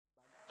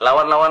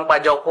Lawan-lawan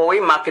Pak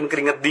Jokowi makin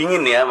keringet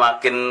dingin ya,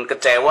 makin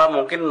kecewa,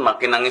 mungkin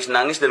makin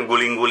nangis-nangis dan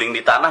guling-guling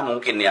di tanah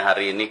mungkin ya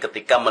hari ini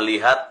ketika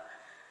melihat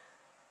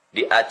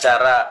di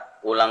acara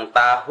ulang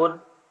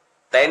tahun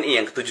TNI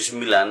yang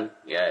ke-79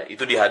 ya,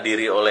 itu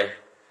dihadiri oleh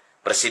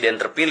Presiden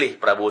terpilih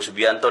Prabowo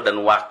Subianto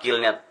dan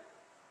wakilnya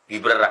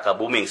Gibran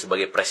Rakabuming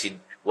sebagai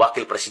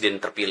wakil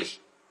presiden terpilih.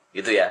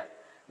 Gitu ya.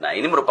 Nah,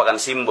 ini merupakan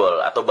simbol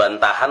atau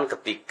bantahan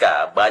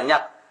ketika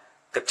banyak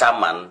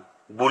kecaman,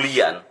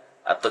 bulian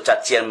atau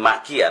cacian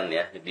makian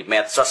ya di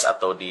medsos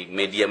atau di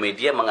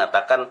media-media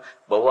mengatakan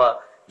bahwa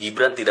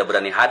Gibran tidak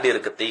berani hadir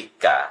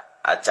ketika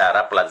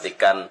acara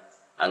pelantikan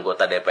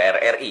anggota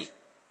DPR RI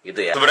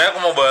gitu ya. Sebenarnya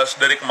aku mau bahas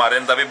dari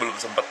kemarin tapi belum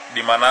sempat,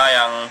 di mana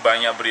yang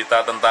banyak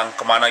berita tentang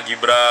kemana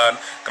Gibran,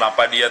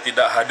 kenapa dia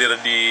tidak hadir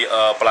di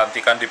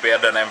pelantikan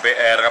DPR dan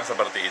MPR kan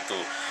seperti itu.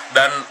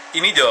 Dan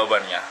ini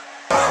jawabannya.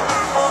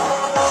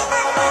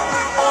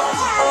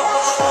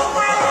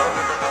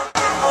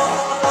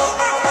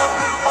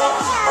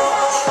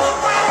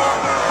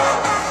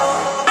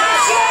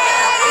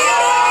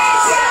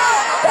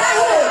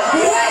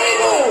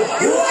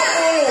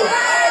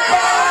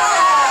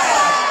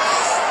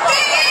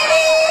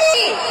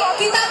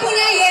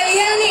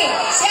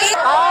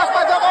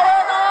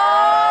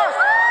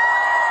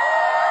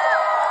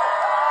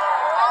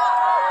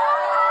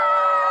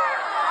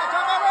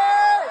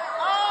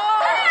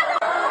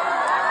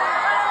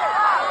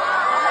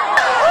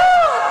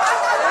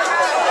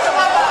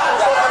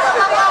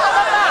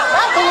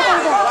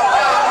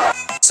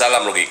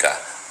 Salam logika,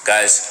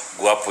 guys,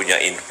 gua punya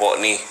info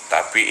nih,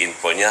 tapi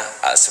infonya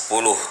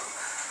A10.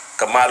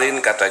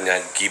 Kemarin katanya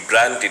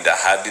Gibran tidak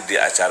hadir di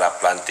acara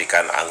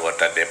pelantikan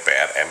anggota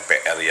DPR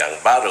MPR yang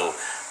baru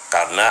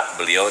karena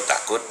beliau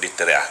takut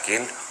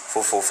diteriakin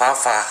fufu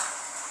fafa.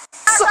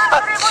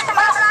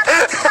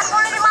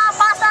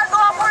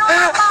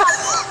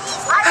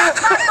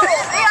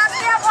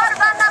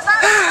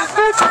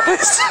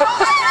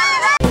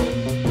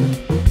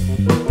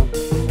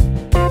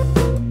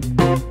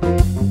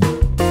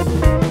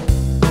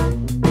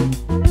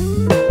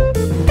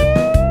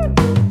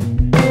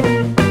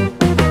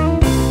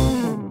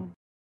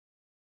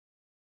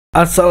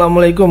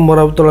 Assalamualaikum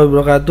warahmatullahi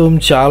wabarakatuh.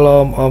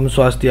 Shalom, Om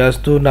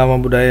Swastiastu, Namo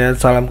Buddhaya,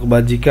 salam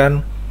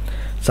kebajikan,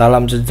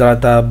 salam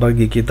sejahtera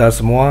bagi kita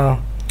semua.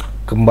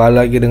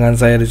 Kembali lagi dengan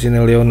saya di sini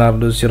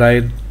Leonardo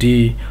Sirait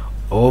di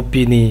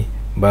Opini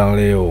Bang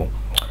Leo.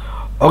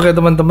 Oke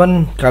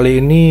teman-teman, kali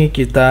ini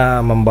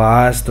kita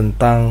membahas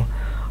tentang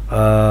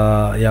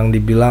yang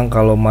dibilang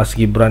kalau Mas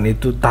Gibran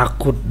itu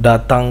takut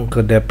datang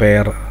ke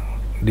DPR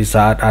di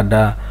saat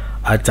ada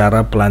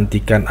acara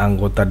pelantikan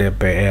anggota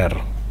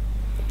DPR.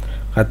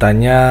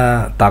 Katanya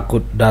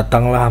takut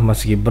datanglah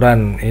Mas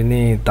Gibran,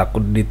 ini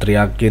takut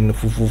diteriakin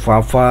fufu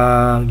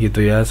fafa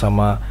gitu ya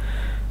sama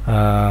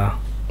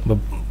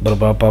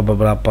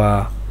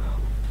beberapa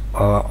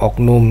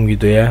oknum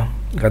gitu ya.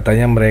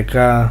 Katanya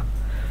mereka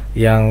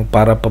yang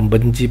para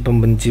pembenci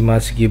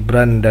Mas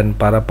Gibran dan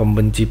para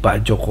pembenci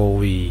Pak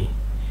Jokowi.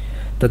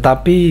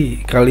 Tetapi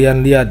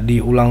kalian lihat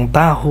di ulang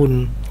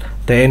tahun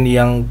TNI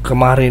yang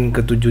kemarin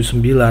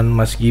ke-79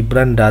 Mas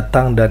Gibran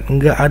datang dan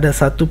enggak ada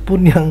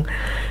satupun yang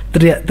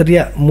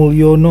teriak-teriak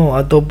Mulyono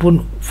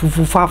ataupun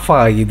fufu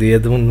fafa gitu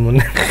ya teman-teman.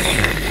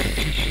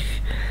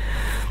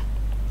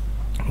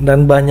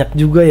 Dan banyak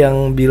juga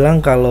yang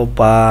bilang kalau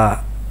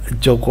Pak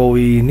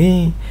Jokowi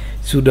ini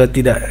sudah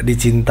tidak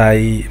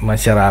dicintai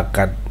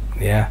masyarakat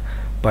ya.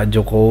 Pak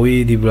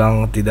Jokowi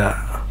dibilang tidak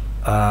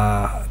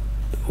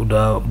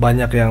udah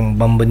banyak yang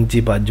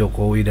membenci Pak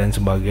Jokowi dan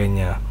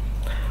sebagainya.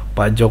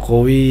 Pak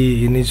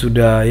Jokowi ini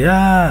sudah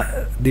ya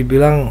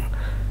dibilang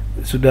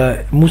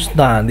sudah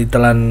musnah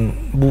ditelan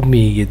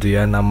bumi gitu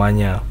ya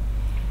namanya.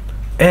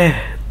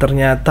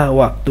 Ternyata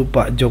waktu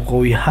Pak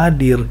Jokowi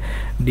hadir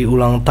di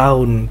ulang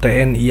tahun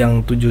TNI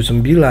yang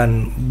 79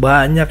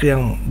 banyak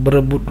yang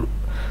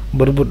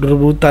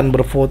berebut-rebutan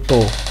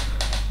berfoto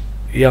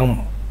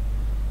yang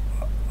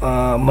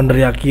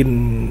meneriakin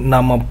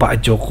nama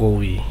Pak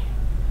Jokowi.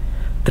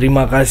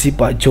 Terima kasih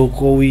Pak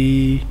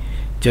Jokowi.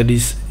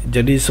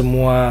 Jadi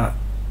semua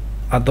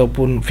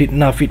ataupun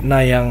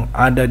fitnah-fitnah yang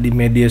ada di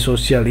media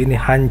sosial ini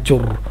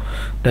hancur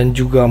dan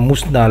juga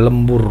musnah,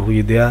 lebur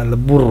gitu ya,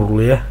 lebur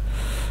ya.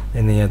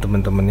 Ini ya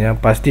teman-teman ya,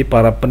 pasti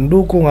para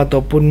pendukung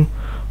ataupun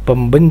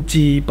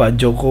pembenci Pak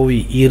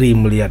Jokowi iri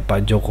melihat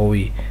Pak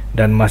Jokowi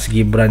dan Mas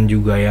Gibran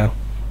juga ya.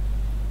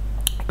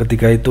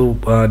 Ketika itu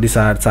di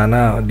saat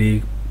sana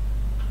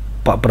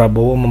Pak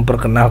Prabowo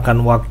memperkenalkan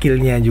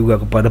wakilnya juga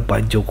kepada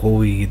Pak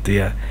Jokowi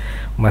gitu ya,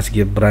 Mas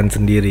Gibran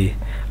sendiri.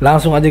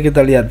 Langsung aja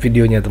kita lihat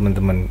videonya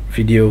teman-teman,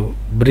 video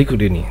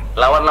berikut ini.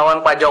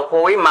 Lawan-lawan Pak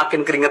Jokowi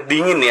makin keringet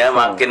dingin ya,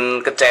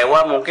 makin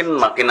kecewa, mungkin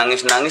makin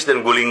nangis-nangis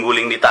dan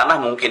guling-guling di tanah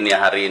mungkin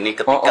ya hari ini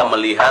ketika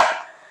melihat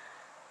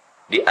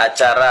di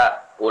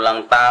acara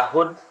ulang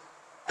tahun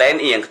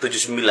TNI yang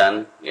ke-79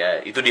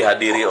 ya, itu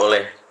dihadiri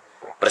oleh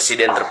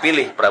Presiden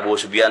terpilih Prabowo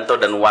Subianto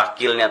dan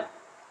wakilnya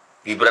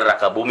Gibran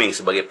Rakabuming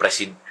sebagai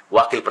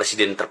wakil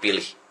presiden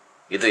terpilih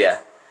gitu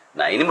ya.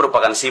 Nah, ini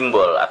merupakan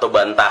simbol atau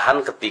bantahan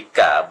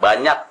ketika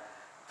banyak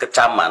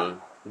kecaman,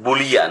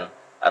 bulian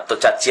atau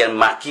cacian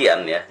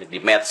makian ya di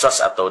medsos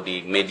atau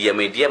di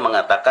media-media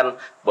mengatakan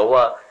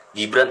bahwa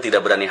Gibran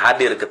tidak berani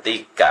hadir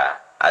ketika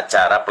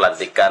acara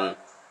pelantikan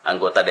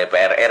anggota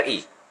DPR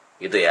RI,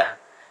 gitu ya.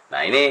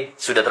 Nah, ini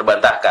sudah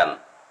terbantahkan.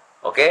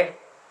 Oke?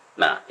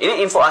 Nah, ini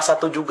info A1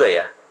 juga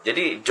ya.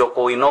 Jadi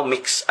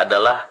Jokowinomics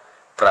adalah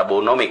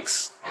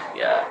Prabowonomics.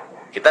 Ya,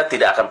 kita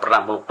tidak akan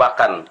pernah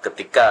melupakan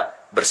ketika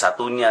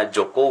bersatunya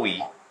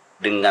Jokowi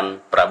dengan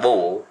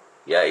Prabowo,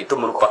 ya itu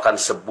merupakan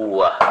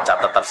sebuah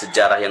catatan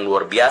sejarah yang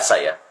luar biasa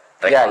ya.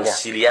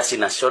 Rekonsiliasi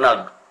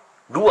nasional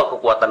dua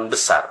kekuatan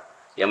besar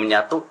yang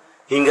menyatu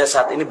hingga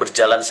saat ini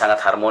berjalan sangat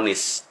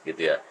harmonis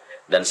gitu ya.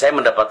 Dan saya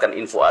mendapatkan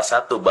info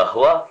A1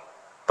 bahwa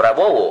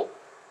Prabowo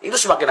itu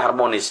semakin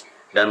harmonis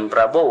dan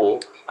Prabowo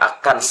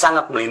akan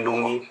sangat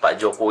melindungi Pak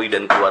Jokowi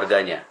dan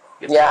keluarganya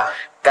gitu. Ya.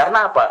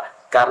 Karena apa?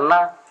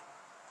 Karena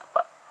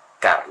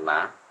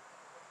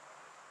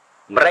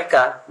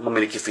mereka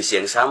memiliki visi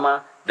yang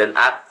sama dan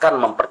akan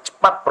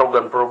mempercepat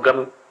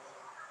program-program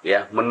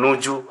ya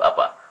menuju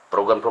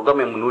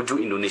program-program yang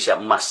menuju Indonesia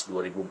Emas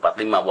 2045,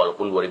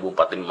 walaupun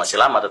 2045 masih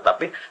lama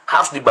tetapi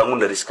harus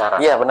dibangun dari sekarang.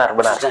 Iya, benar.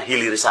 Khususnya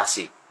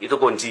hilirisasi. Itu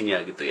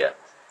kuncinya gitu ya.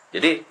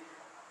 Jadi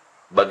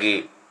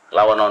bagi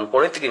lawan-lawan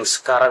politik yang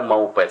sekarang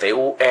mau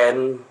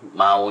PT-UN,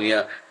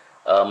 maunya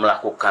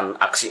melakukan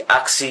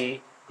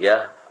aksi-aksi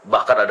ya,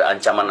 bahkan ada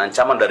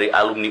ancaman-ancaman dari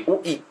alumni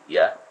UI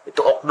ya,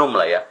 itu oknum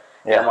lah ya.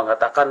 Yang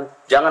mengatakan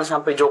jangan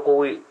sampai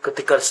Jokowi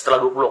ketika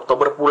setelah 20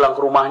 Oktober pulang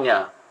ke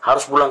rumahnya,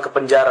 harus pulang ke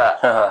penjara.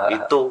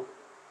 Itu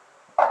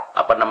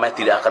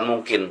tidak akan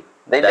mungkin.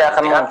 Tidak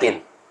akan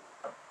mungkin.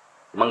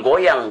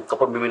 Menggoyang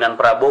kepemimpinan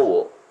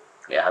Prabowo,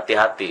 ya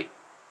hati-hati.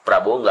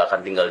 Prabowo nggak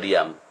akan tinggal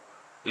diam.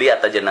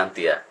 Lihat aja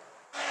nanti ya.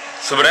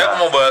 Sebenarnya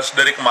aku mau bahas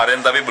dari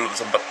kemarin tapi belum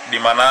sempat,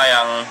 dimana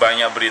yang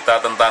banyak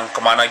berita tentang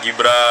kemana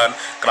Gibran,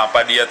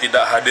 kenapa dia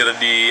tidak hadir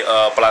di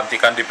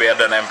pelantikan DPR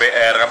dan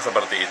MPR, kan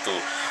seperti itu.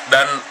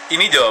 Dan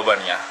ini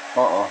jawabannya.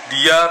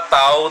 Dia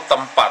tahu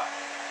tempat,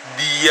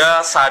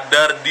 dia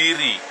sadar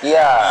diri,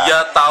 dia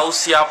tahu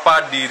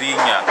siapa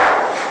dirinya.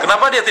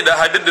 Kenapa dia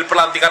tidak hadir di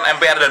pelantikan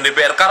MPR dan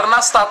DPR?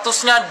 Karena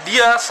statusnya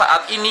dia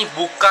saat ini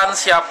bukan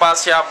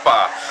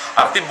siapa-siapa.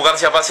 Arti bukan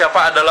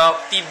siapa-siapa adalah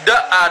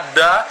tidak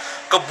ada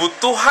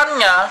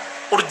kebutuhannya,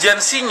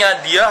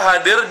 urgensinya dia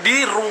hadir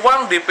di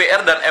ruang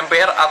DPR dan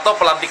MPR atau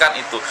pelantikan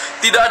itu.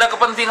 Tidak ada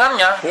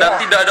kepentingannya dan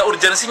tidak ada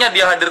urgensinya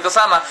dia hadir ke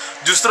sana.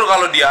 Justru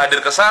kalau dia hadir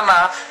ke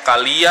sana,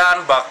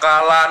 kalian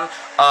bakalan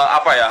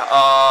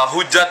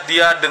hujat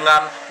dia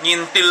dengan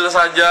ngintil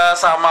saja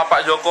sama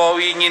Pak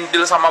Jokowi,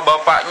 ngintil sama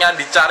bapaknya,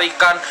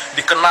 dicarikan,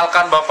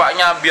 dikenalkan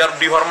bapaknya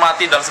biar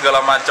dihormati dan segala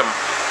macam.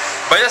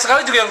 Banyak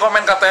sekali juga yang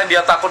komen katanya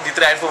dia takut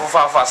diteriakin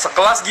fufu-fafa.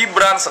 Sekelas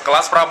Gibran,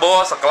 sekelas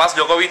Prabowo, sekelas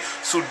Jokowi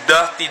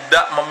sudah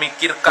tidak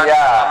memikirkan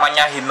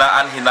namanya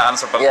hinaan-hinaan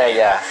seperti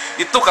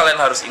itu. Itu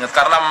kalian harus ingat,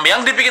 karena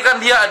yang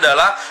dipikirkan dia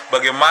adalah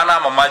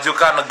bagaimana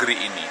memajukan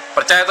negeri ini.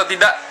 Percaya atau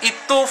tidak,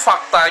 itu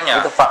faktanya.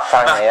 Itu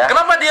faktanya. Nah,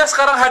 kenapa dia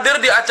sekarang hadir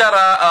di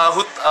acara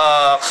HUT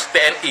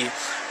TNI?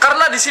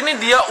 Karena di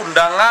sini dia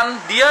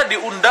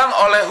diundang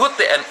oleh HUT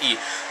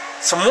TNI.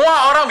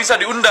 Semua orang bisa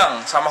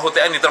diundang sama HUT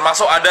TNI,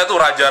 termasuk ada tuh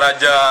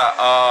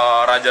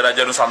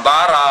raja-raja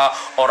Nusantara,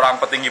 orang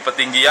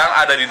petinggi-petinggi yang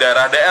ada di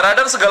daerah-daerah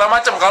dan segala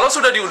macam. Kalau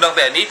sudah diundang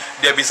TNI,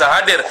 dia bisa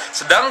hadir.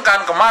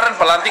 Sedangkan kemarin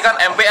pelantikan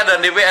MPR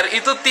dan DPR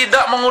itu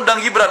tidak mengundang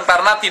Gibran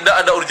karena tidak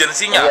ada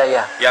urgensinya.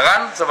 Ya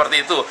kan?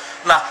 Seperti itu.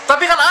 Nah,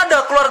 tapi kan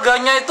ada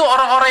keluarganya itu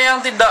orang-orang yang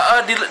tidak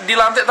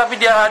dilantik tapi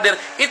dia hadir.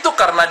 Itu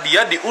karena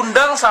dia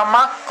diundang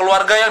sama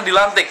keluarga yang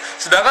dilantik.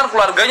 Sedangkan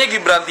keluarganya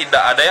Gibran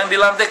tidak ada yang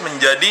dilantik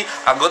menjadi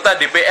anggota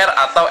DPR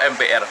atau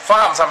MPR.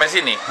 Paham sampai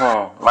sini?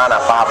 Mana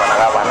paham,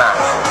 mana apa? Nah,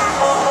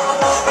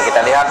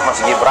 kita lihat Mas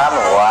Gibran.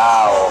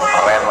 Wow,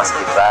 keren Mas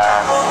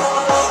Gibran.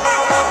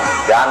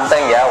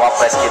 Ganteng ya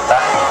wapres kita.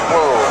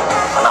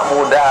 Anak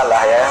muda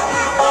lah ya.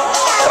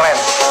 Keren.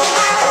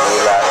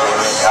 Gila,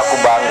 aku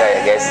bangga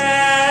ya guys.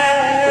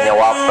 Punya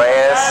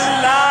wapres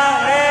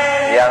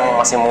yang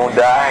masih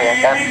muda ya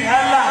kan.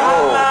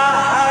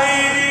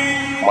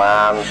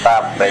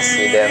 Mantap,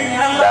 presiden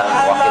dan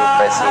wakil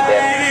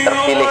presiden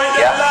terpilih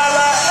ya.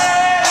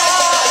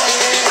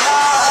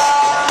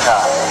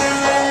 Nah,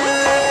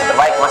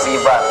 terbaik Mas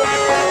Gibran.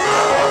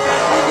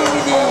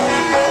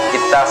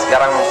 Kita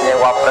sekarang punya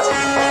wapres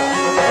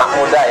anak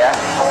muda ya,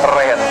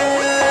 keren.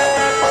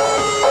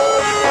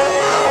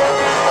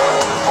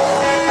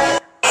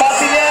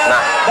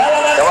 Nah,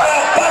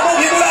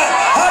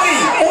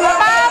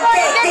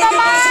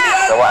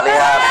 coba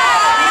lihat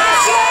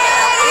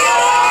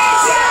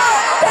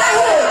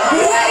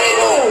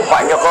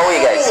Pak Jokowi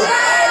guys.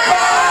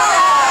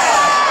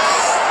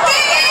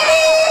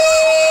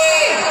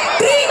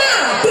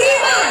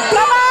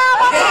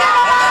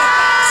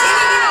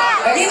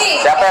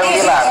 Siapa yang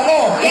bilang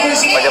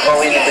Pak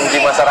Jokowi dibenci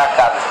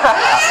masyarakat?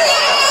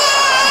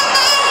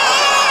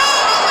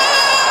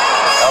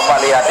 Coba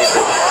lihat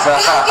itu.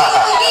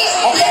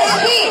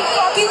 Oke,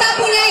 kita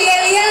punya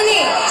yel-yel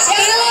nih.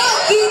 Kalau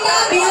kita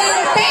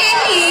bilang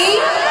TNI,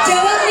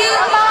 jawabnya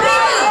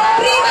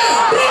prima.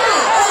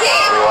 Oke?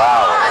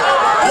 Wow.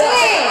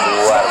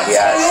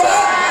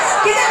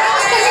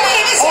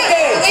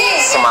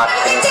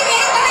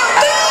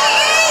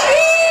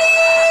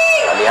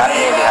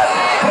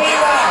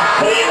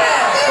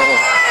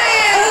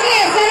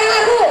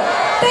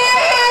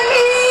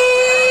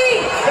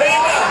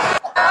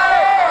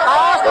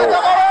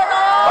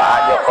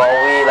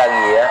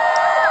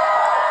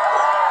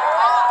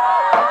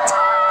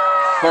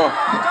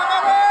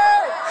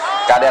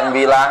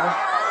 bilang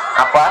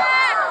apa?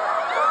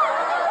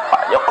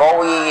 Pak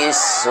Jokowi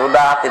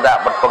sudah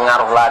tidak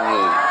berpengaruh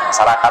lagi,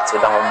 masyarakat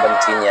sudah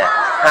membencinya.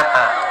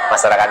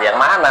 Masyarakat yang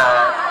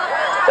mana?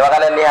 Coba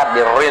kalian lihat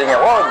di realnya,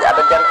 wow,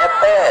 ada Jan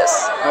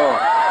Etes,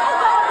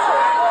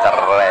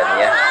 keren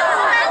ya,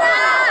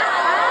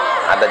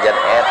 ada Jan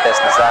Etes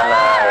di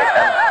sana, ya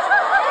kan?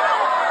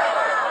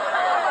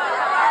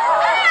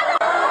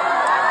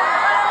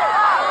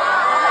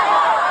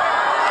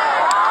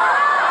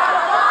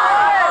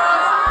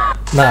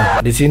 Nah,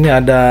 di sini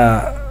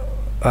ada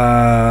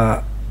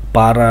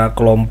para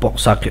kelompok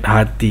sakit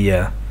hati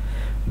ya,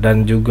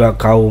 dan juga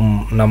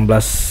kaum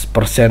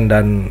 16%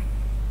 dan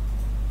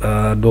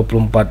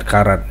 24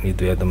 karat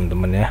gitu ya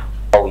teman-teman ya.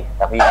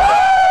 Tapi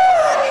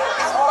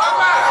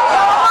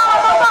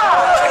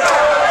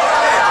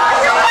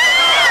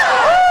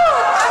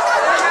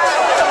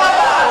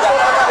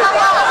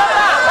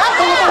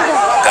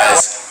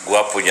Guys,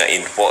 gua punya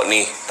info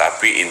nih,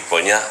 tapi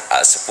infonya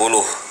A10.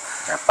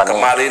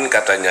 Kemarin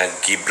katanya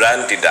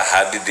Gibran tidak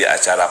hadir di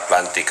acara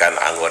pelantikan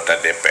anggota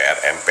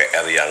DPR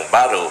MPR yang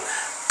baru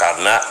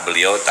karena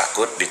beliau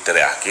takut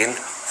diteriakin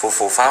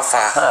fufu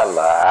fafa.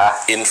 alah,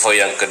 Info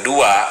yang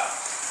kedua,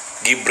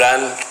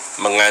 Gibran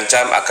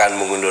mengancam akan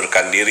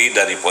mengundurkan diri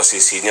dari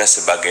posisinya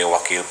sebagai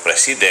wakil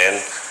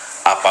presiden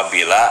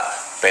apabila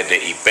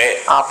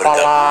PDIP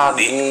bergabung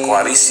di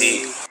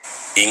koalisi.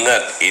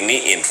 Ingat,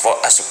 ini info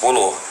A10.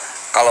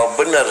 Kalau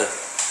benar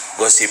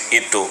gosip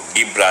itu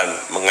Gibran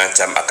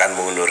mengancam akan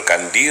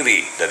mengundurkan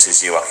diri dari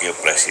sisi wakil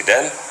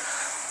presiden,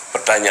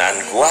 pertanyaan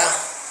gua,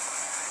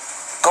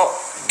 kok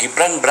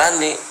Gibran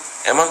berani?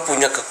 Emang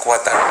punya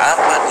kekuatan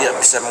apa dia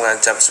bisa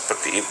mengancam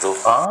seperti itu?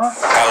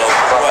 Kalau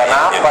gua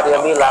yang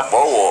jadi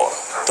Prabowo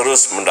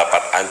terus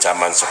mendapat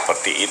ancaman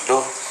seperti itu,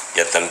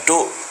 ya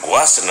tentu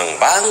gua seneng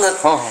banget.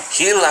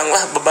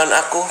 Hilanglah beban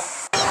aku.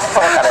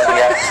 kalian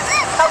lihat,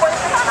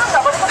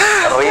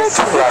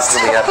 Rizlas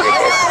lihat ya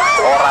guys,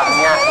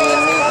 orangnya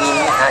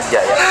ini aja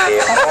ya,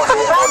 demo.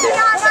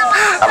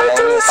 Kalau yang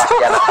ini pasti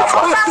anak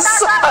abang.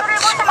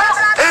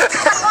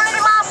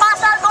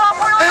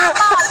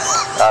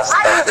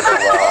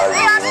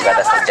 Astagfirullahaladzim, nggak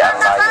ada kerjaan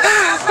lagi.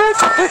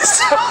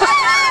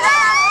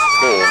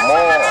 Demo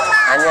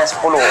hanya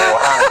 10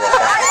 orang ya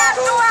kan?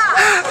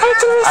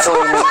 Aduh,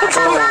 ini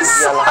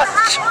iyalah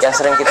yang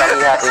sering kita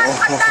lihat ini.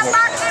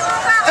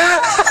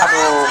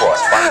 Aduh,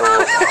 bos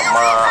panduk,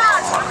 mama.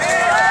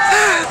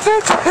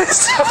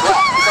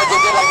 Kita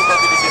joget lagi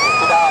berarti di sini.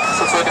 Sudah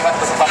sesuai dengan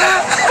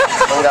kesepakatan.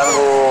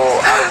 Mengganggu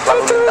arus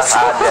lalu lintas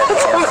aja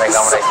ya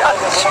mereka.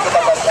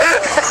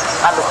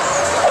 Aduh.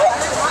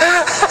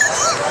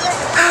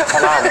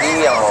 Lagi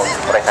yang mau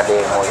mereka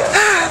demo ya.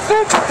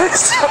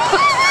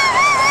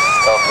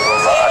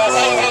 Astagfirullah,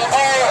 aduh.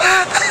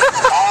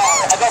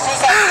 Agak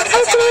susah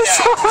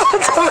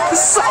kerjasamanya.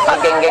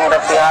 Geng-geng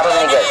Repi Harun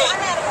nih guys.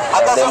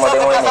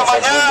 Demo-demo ini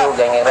saya setuju,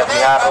 geng Repi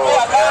Harun,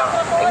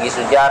 Egy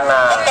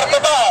Sujana,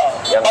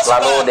 yang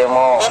selalu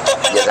demo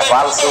jasa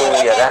palsu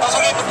ya kan.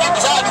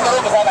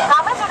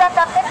 Kami sudah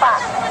tertib Pak,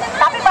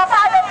 tapi Bapak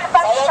ada di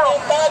depan Saya itu.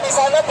 minta di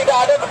sana tidak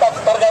ada tetap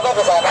terjaga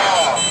ke sana.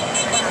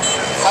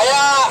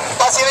 Saya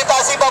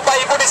fasilitasi Bapak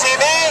Ibu di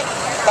sini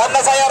karena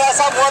saya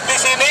rasa muat di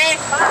sini.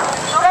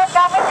 Surat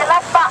kami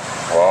jelas Pak.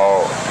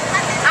 Wow.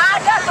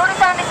 Ada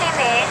tulisan di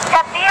sini,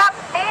 setiap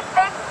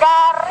titik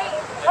dari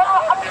 4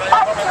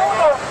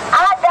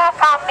 ada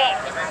kami.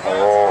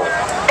 Oh.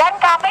 Dan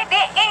kami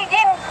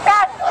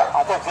diizinkan.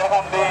 Atau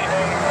jangan di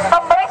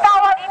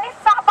Pemberitahuan ini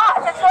sah Pak,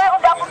 sesuai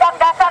Undang-Undang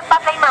Dasar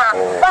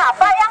 45.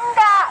 Bapak yang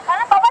enggak,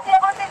 karena Bapak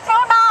tidak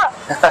konstitusional.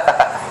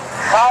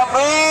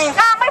 Kami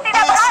tidak di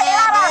berhak sini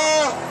dilarang.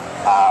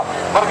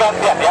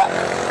 bergantian ya.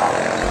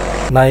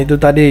 Nah itu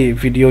tadi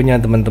videonya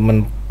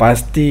teman-teman.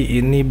 Pasti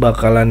ini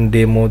bakalan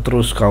demo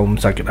terus kaum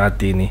sakit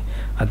hati ini,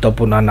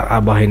 ataupun anak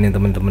abah ini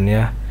teman-teman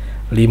ya.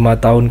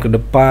 5 tahun ke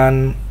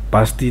depan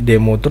pasti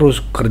demo terus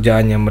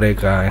kerjaannya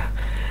mereka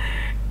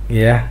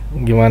ya.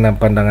 Gimana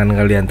pandangan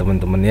kalian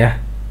teman-teman ya?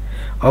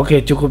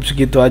 Oke, cukup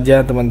segitu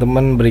aja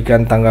teman-teman.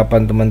 Berikan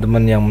tanggapan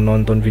teman-teman yang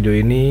menonton video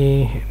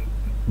ini.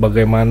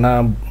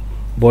 Bagaimana,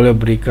 boleh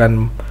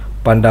berikan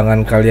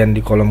pandangan kalian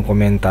di kolom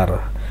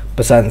komentar.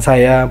 Pesan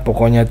saya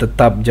pokoknya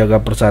tetap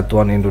jaga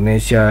persatuan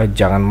Indonesia,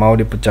 jangan mau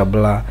dipecah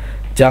belah,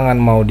 jangan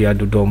mau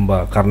diadu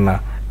domba,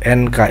 karena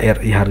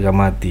NKRI harga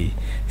mati.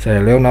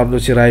 Saya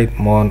Leonardo Sirait,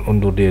 mohon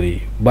undur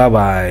diri. Bye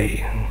bye.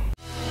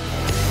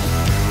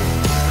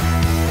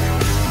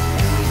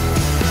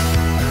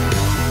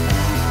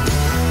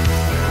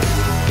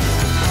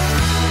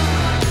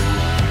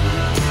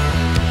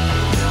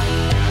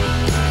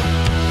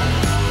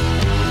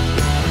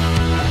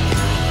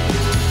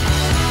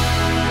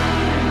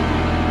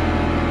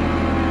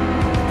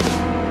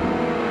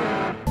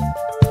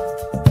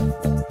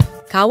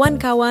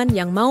 Kawan-kawan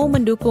yang mau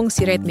mendukung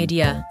Sirait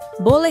Media,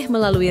 boleh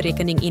melalui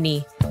rekening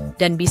ini,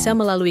 dan bisa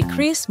melalui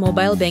kris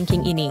mobile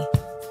banking ini.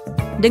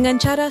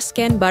 Dengan cara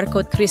scan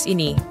barcode kris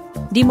ini,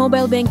 di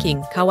mobile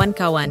banking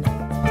kawan-kawan.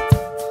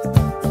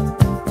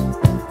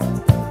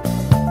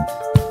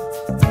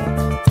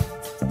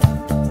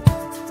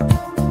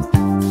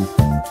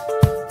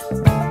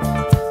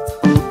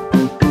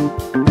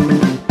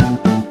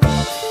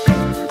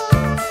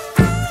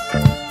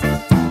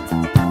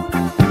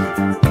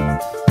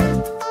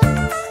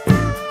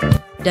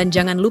 Dan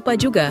jangan lupa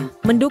juga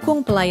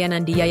mendukung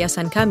pelayanan di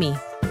yayasan kami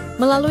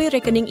melalui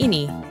rekening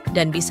ini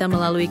dan bisa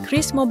melalui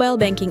kris mobile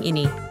banking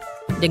ini.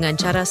 Dengan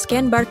cara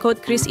scan barcode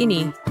kris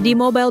ini di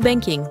mobile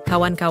banking,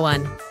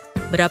 kawan-kawan.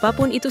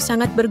 Berapapun itu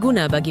sangat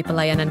berguna bagi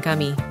pelayanan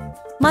kami.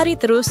 Mari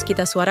terus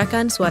kita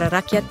suarakan suara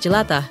rakyat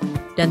jelata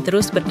dan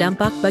terus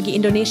berdampak bagi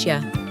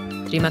Indonesia.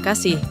 Terima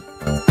kasih.